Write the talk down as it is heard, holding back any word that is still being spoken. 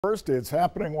First, it's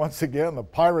happening once again. The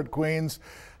Pirate Queens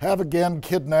have again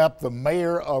kidnapped the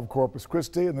mayor of Corpus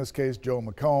Christi, in this case Joe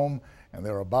McComb, and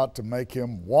they're about to make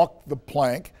him walk the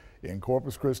plank in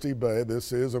Corpus Christi Bay.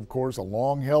 This is, of course, a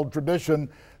long-held tradition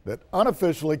that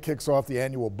unofficially kicks off the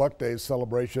annual Buc Days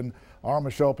celebration. Our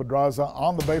Michelle Pedraza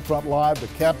on the Bayfront Live to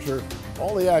capture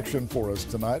all the action for us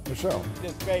tonight. Michelle.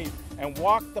 This bay and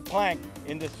walk the plank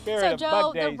in the spirit of Joe,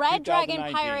 Buc Days the Red Dragon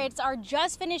 2019. Pirates are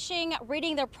just finishing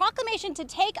reading their proclamation to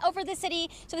take over the city.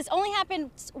 So this only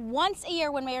happens once a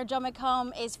year when Mayor Joe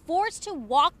McComb is forced to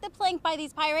walk the plank by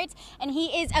these pirates, and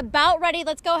he is about ready.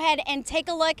 Let's go ahead and take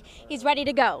a look. He's ready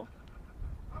to go.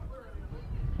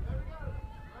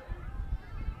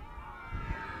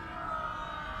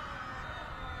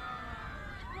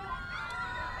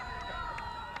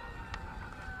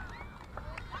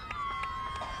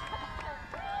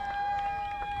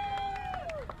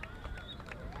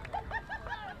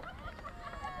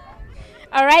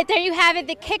 All right, there you have it.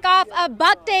 The kickoff of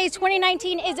Buc Days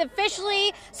 2019 is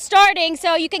officially starting.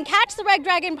 So you can catch the Red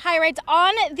Dragon Pirates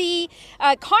on the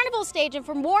carnival stage. And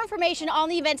for more information on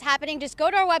the events happening, just go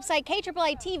to our website,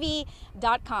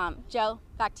 KAATV.com. Joe,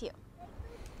 back to you.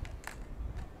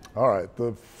 All right,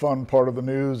 the fun part of the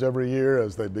news every year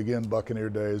as they begin Buccaneer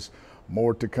Days.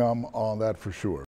 More to come on that for sure.